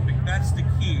you're helping. That's the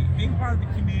key. Being part of the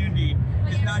community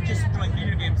is not just enjoying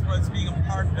video games, but it's being a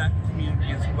part of that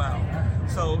community as well.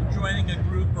 So joining a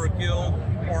group or a guild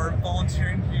or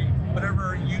volunteering,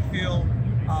 whatever you feel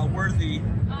worthy,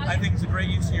 I think is a great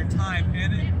use of your time,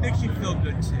 and it makes you feel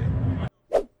good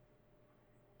too.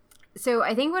 So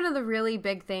I think one of the really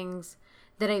big things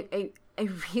that I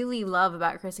really love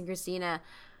about Chris and Christina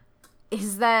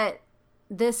is that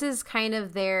this is kind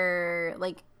of their,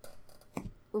 like,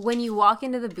 when you walk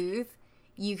into the booth,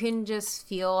 you can just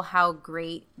feel how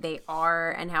great they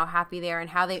are and how happy they are and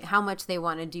how much they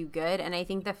want to do good. And I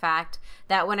think the fact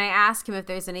that when I ask him if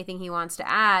there's anything he wants to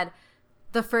add,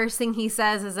 the first thing he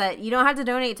says is that you don't have to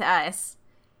donate to us.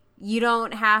 You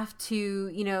don't have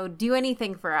to, do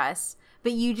anything for us,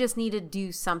 but you just need to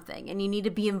do something, and you need to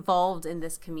be involved in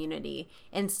this community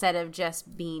instead of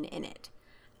just being in it,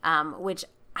 which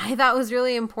I thought was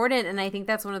really important. And I think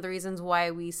that's one of the reasons why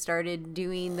we started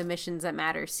doing the Missions That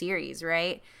Matter series,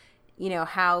 right?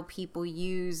 How people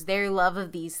use their love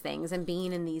of these things and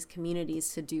being in these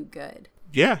communities to do good.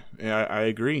 Yeah, I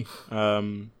agree. I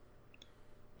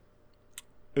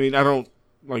don't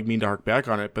mean to hark back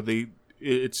on it, but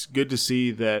it's good to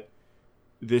see that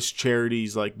this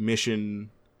charity's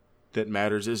mission that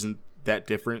matters isn't that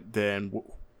different than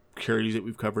charities that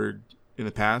we've covered in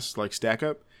the past, like Stack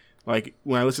Up.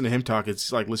 When I listen to him talk,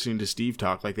 it's like listening to Steve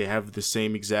talk. They have the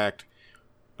same exact,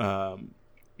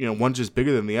 one's just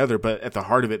bigger than the other, but at the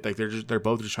heart of it, they're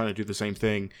both just trying to do the same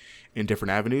thing in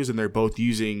different avenues, and they're both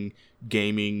using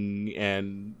gaming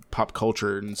and pop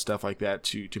culture and stuff like that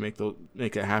to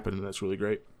make it happen, and that's really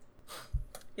great.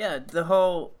 Yeah, the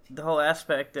whole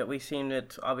aspect that we seem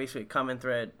that's obviously a common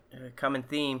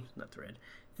theme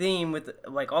with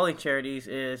all these charities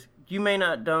is you may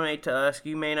not donate to us,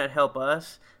 you may not help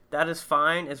us. That is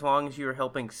fine as long as you're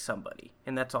helping somebody,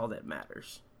 and that's all that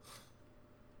matters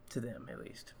to them, at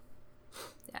least.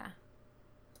 Yeah,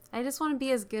 I just want to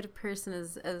be as good a person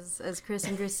as Chris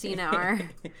and Christina are.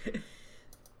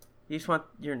 You just want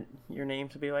your name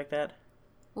to be like that?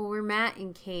 Well, we're Matt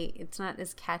and Kate. It's not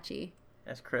as catchy.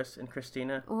 As Chris and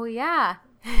Christina? Oh, yeah.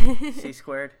 C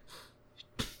squared?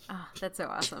 Oh, that's so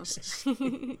awesome. So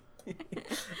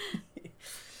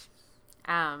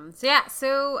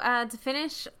to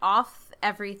finish off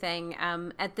everything,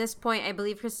 at this point, I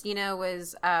believe Christina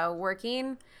was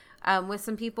working with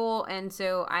some people, and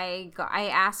so I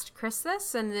asked Chris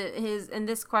this, and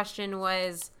this question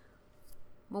was,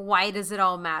 well, why does it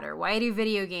all matter? Why do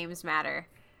video games matter?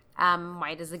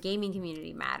 Why does the gaming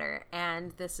community matter?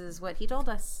 And this is what he told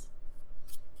us.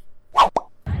 So,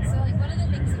 one of the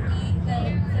things that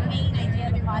the main idea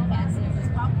of the podcast is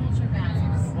pop culture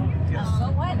matters.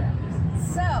 But what?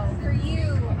 So, for you,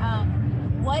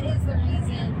 what is the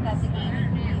reason that the gaming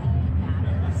community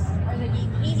matters, or the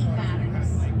gaming matters?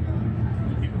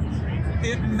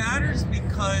 It matters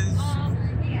because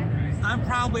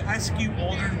I skew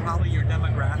older than probably your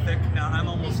demographic. Now I'm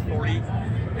almost 40,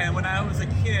 and when I was a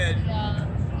kid,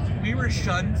 we were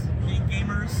shunned being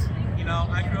gamers.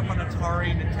 I grew up on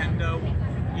Atari, Nintendo.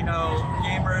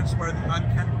 Gamers were the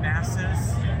unkept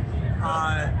masses.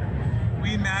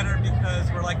 We matter because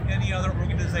we're like any other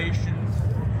organization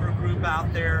or group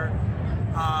out there.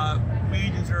 We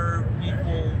deserve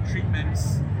equal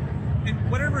treatments.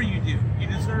 And whatever you do, you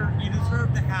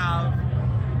deserve to have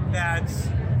that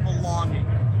belonging,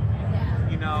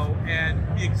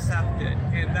 and be accepted.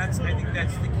 And I think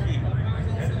that's the key.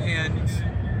 And,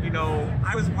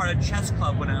 I was a part of chess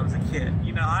club when I was a kid.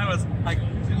 I was like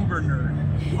uber nerd.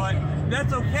 But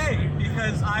that's okay,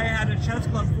 because I had a chess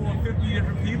club full of 50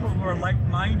 different people who are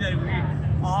like-minded. We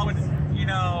all would,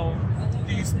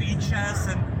 do speed chess,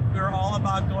 and we were all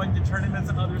about going to tournaments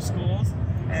at other schools.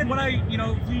 And when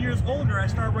a few years older, I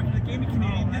started working in the gaming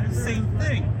community and did the same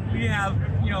thing. We have,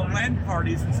 LAN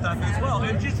parties and stuff as well.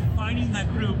 It's just finding that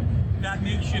group that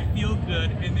makes you feel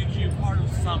good and makes you part of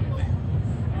something.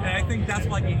 And I think that's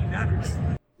why gaming matters.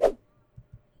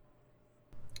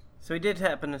 So he did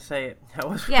happen to say it.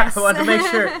 Yes. I wanted to make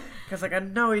sure, because I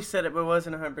know he said it, but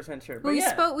wasn't 100% sure.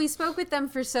 But we spoke with them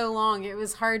for so long. It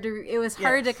was hard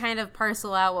to kind of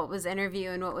parcel out what was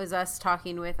interview and what was us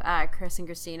talking with Chris and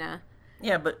Christina.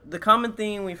 Yeah, but the common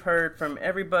theme we've heard from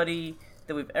everybody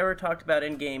that we've ever talked about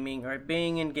in gaming, or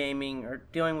being in gaming, or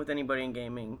dealing with anybody in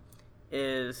gaming,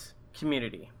 is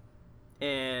community.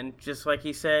 And just like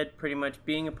he said, pretty much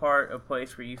being a part of a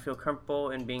place where you feel comfortable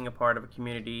and being a part of a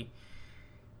community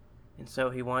and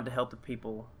so he wanted to help the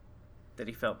people that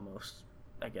he felt most,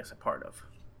 I guess, a part of.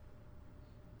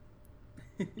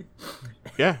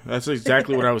 Yeah, that's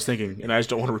exactly what I was thinking, and I just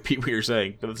don't want to repeat what you're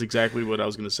saying. But that's exactly what I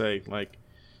was going to say. Like,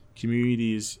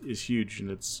 community is huge,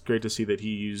 and it's great to see that he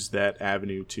used that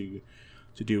avenue to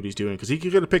do what he's doing. Because he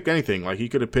could have picked anything. Like, he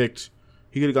could have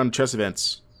gone to chess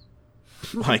events,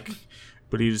 like,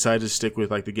 but he decided to stick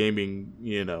with like the gaming,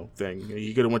 thing.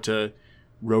 He could have went to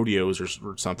rodeos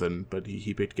or something, but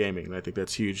he picked gaming, and I think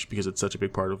that's huge because it's such a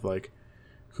big part of like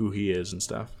who he is and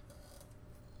stuff.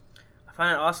 I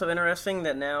find it also interesting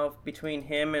that now between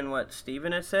him and what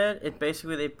Steven had said, it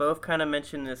basically they both kind of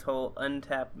mentioned this whole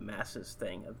untapped masses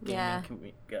thing of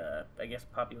gaming, I guess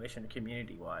population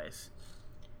community wise.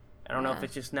 I don't know if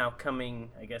it's just now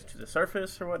coming, I guess, to the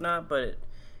surface or whatnot, but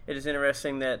it is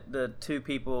interesting that the two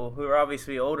people who are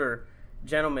obviously older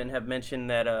gentlemen have mentioned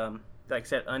that, like I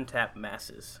said, untapped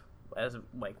masses as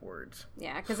like words.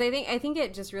 Yeah, because I think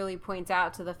it just really points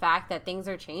out to the fact that things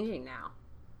are changing now.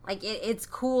 Like, it's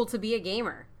cool to be a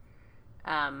gamer.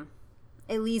 At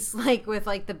least, like, with,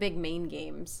 like, the big main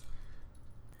games.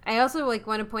 I also, like,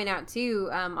 want to point out, too,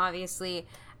 obviously,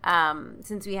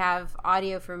 since we have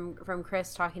audio from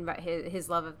Chris talking about his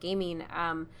love of gaming,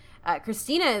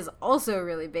 Christina is also a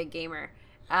really big gamer.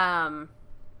 So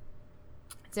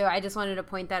I just wanted to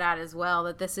point that out as well,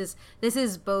 that this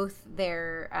is both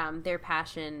their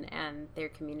passion and their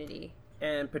community.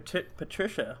 And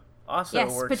Patricia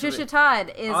also Patricia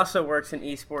Todd also works in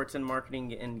esports and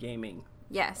marketing and gaming.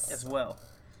 Yes. As well.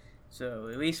 So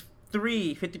at least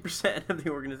 50% of the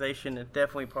organization is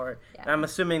definitely part. Yeah. And I'm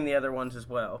assuming the other ones as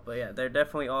well. But yeah, they're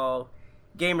definitely all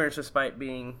gamers despite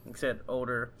being, like I said,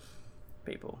 older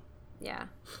people. Yeah.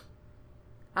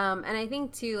 And I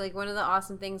think, too, like, one of the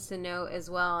awesome things to note as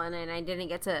well, and I didn't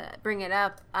get to bring it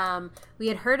up, we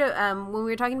had heard of, when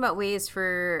we were talking about ways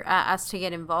for us to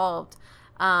get involved,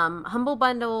 Humble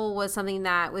Bundle was something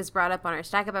that was brought up on our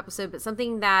Stack Up episode, but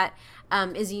something that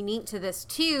is unique to this,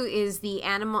 too, is the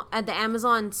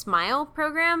Amazon Smile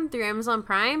program through Amazon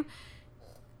Prime.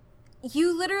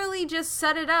 You literally just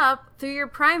set it up through your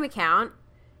Prime account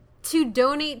to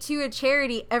donate to a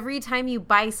charity every time you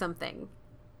buy something.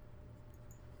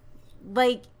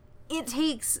 Like, it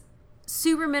takes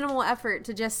super minimal effort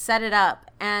to just set it up,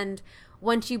 and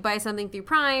once you buy something through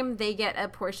Prime, they get a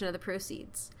portion of the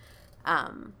proceeds.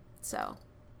 So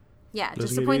yeah,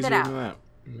 just to point that out.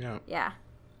 Yeah.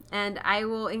 And I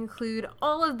will include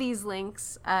all of these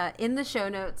links in the show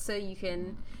notes so you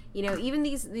can, even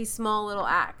these small little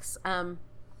acts.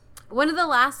 One of the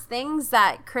last things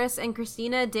that Chris and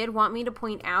Christina did want me to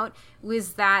point out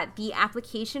was that the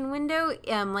application window,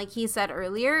 like he said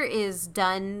earlier, is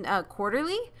done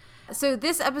quarterly. So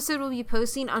this episode will be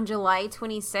posting on July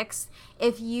 26th.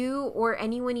 If you or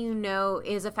anyone you know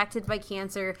is affected by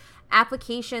cancer,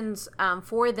 applications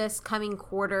for this coming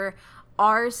quarter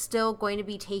are still going to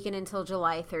be taken until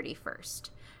July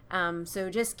 31st. So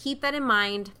just keep that in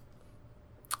mind.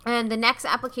 And the next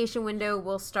application window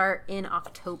will start in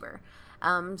October.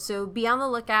 So be on the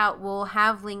lookout. We'll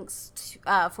have links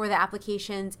for the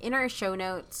applications in our show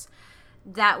notes.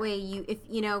 That way, you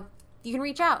can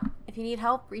reach out. If you need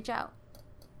help, reach out.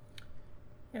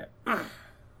 Yeah.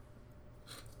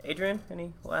 Adrian,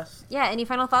 any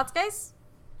final thoughts, guys?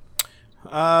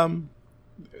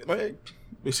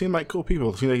 They seem like cool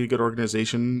people. They seem like a good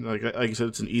organization. Like I said,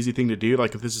 it's an easy thing to do.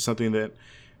 Like, if this is something that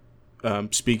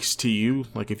speaks to you,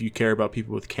 like if you care about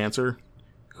people with cancer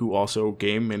who also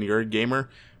game and you're a gamer,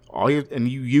 and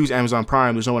you use Amazon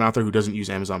Prime, there's no one out there who doesn't use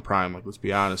Amazon Prime. Like, let's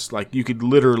be honest. Like, you could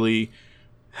literally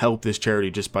help this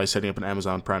charity just by setting up an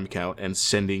Amazon Prime account and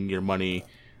sending your money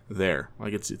there.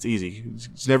 Like, it's easy.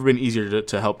 It's never been easier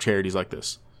to help charities like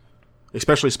this,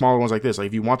 especially smaller ones like this. Like,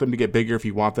 if you want them to get bigger, if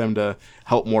you want them to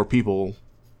help more people,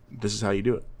 this is how you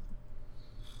do it.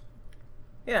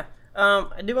 Yeah.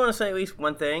 I do want to say at least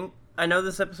one thing. I know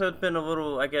this episode's been a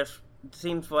little, I guess,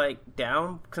 seems like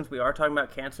down since we are talking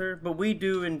about cancer, but we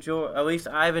do enjoy, at least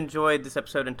I've enjoyed this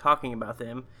episode and talking about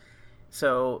them.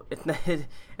 So,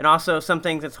 and also some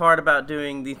things that's hard about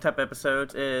doing these type of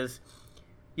episodes is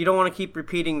you don't want to keep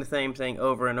repeating the same thing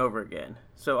over and over again.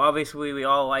 So obviously we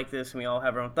all like this and we all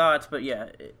have our own thoughts, but yeah,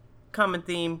 common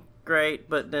theme, great,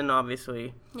 but then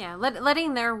obviously... Yeah,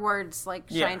 letting their words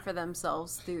shine for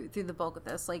themselves through the bulk of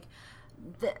this.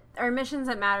 Our Missions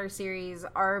That Matter series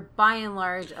are by and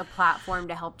large a platform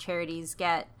to help charities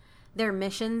get their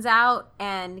missions out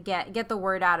and get the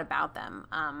word out about them.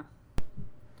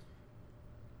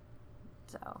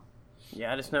 So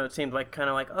yeah, I just know it seemed like kind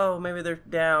of like, oh, maybe they're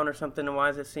down or something, and why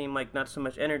does it seem like not so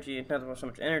much energy? It's not so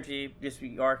much energy, just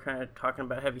we are kind of talking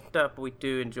about heavy stuff, but we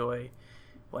do enjoy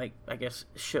like, I guess,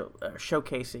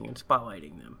 showcasing and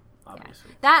spotlighting them,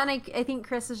 obviously. That, and I think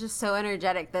Chris is just so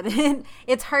energetic that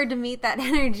it's hard to meet that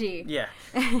energy. Yeah.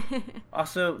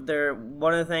 Also,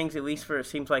 one of the things, at least for it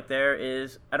seems like there,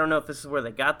 is, I don't know if this is where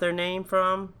they got their name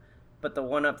from, but the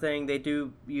 1-Up thing, they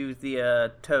do use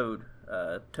the Toad.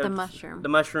 The mushroom. The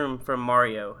mushroom from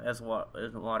Mario as a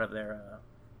lot of their,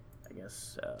 I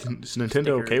guess... is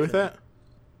Nintendo okay with that?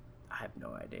 I have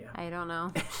no idea. I don't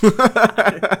know.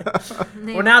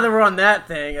 Well, now that we're on that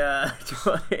thing,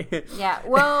 yeah.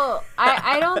 Well,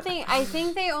 I don't think. I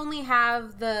think they only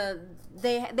have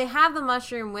they have the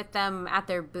mushroom with them at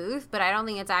their booth, but I don't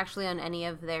think it's actually on any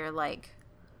of their like.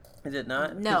 Is it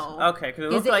not? No. Okay, because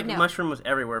it looked like mushroom was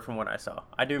everywhere from what I saw.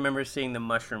 I do remember seeing the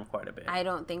mushroom quite a bit. I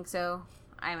don't think so.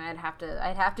 I'd have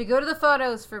to go to the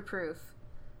photos for proof.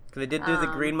 Because they did do the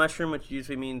green mushroom, which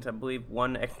usually means, I believe,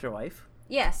 1 extra life.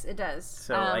 Yes, it does.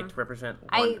 So, like, to represent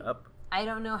 1-Up. I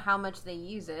don't know how much they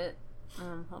use it.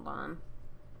 Hold on.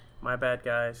 My bad,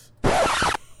 guys.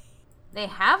 They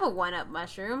have a 1-Up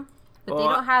mushroom, but they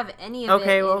don't have any of it.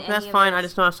 Okay, well, that's fine. I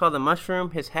just know I saw the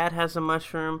mushroom. His hat has a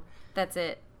mushroom. That's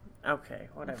it. Okay,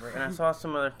 whatever. And I saw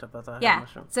some other stuff. I thought yeah.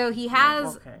 Mushroom. So he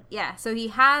has. Okay. Yeah. So he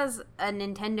has a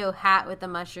Nintendo hat with the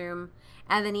mushroom,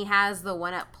 and then he has the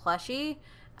 1-Up plushie.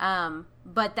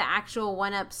 But the actual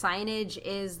 1-Up signage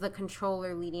is the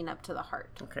controller leading up to the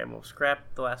heart. Okay, we'll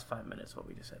scrap the last 5 minutes. What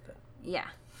we just said then. Yeah.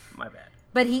 My bad.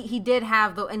 But he did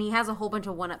have and he has a whole bunch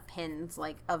of 1-Up pins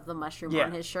like of the mushroom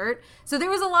on his shirt. So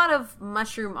there was a lot of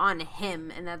mushroom on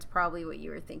him, and that's probably what you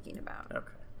were thinking about.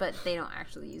 Okay. But they don't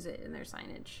actually use it in their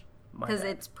signage. Because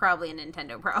it's probably a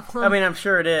Nintendo problem. I mean, I'm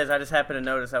sure it is. I just happened to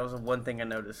notice. That was the one thing I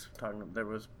noticed. There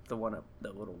was the 1-Up,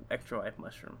 the little extra life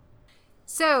mushroom.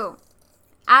 So,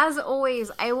 as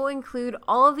always, I will include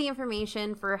all of the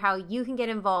information for how you can get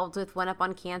involved with 1-Up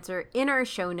on Cancer in our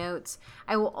show notes.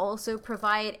 I will also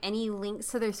provide any links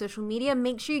to their social media.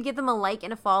 Make sure you give them a like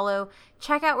and a follow.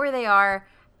 Check out where they are.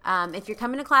 If you're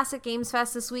coming to Classic Games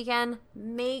Fest this weekend,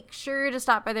 make sure to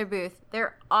stop by their booth.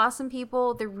 They're awesome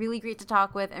people. They're really great to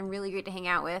talk with and really great to hang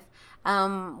out with.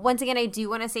 Once again, I do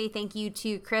want to say thank you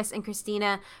to Chris and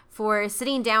Christina for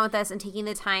sitting down with us and taking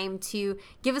the time to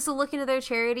give us a look into their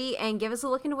charity and give us a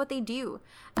look into what they do.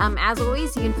 As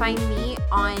always, you can find me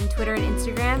on Twitter and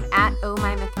Instagram at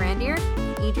ohmymythrandir.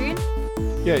 Adrian?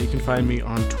 Yeah, you can find me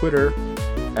on Twitter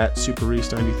at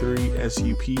SuperRuiz93,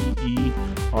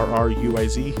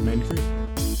 SuperRuiz 93.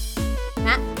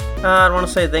 Matt? I want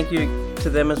to say thank you to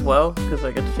them as well, because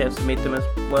I got the chance to meet them as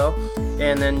well.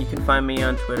 And then you can find me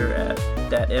on Twitter at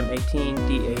DATM18,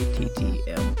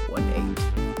 DATTM18.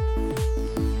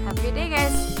 Have a good day,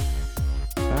 guys.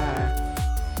 Bye.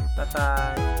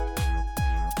 Bye-bye.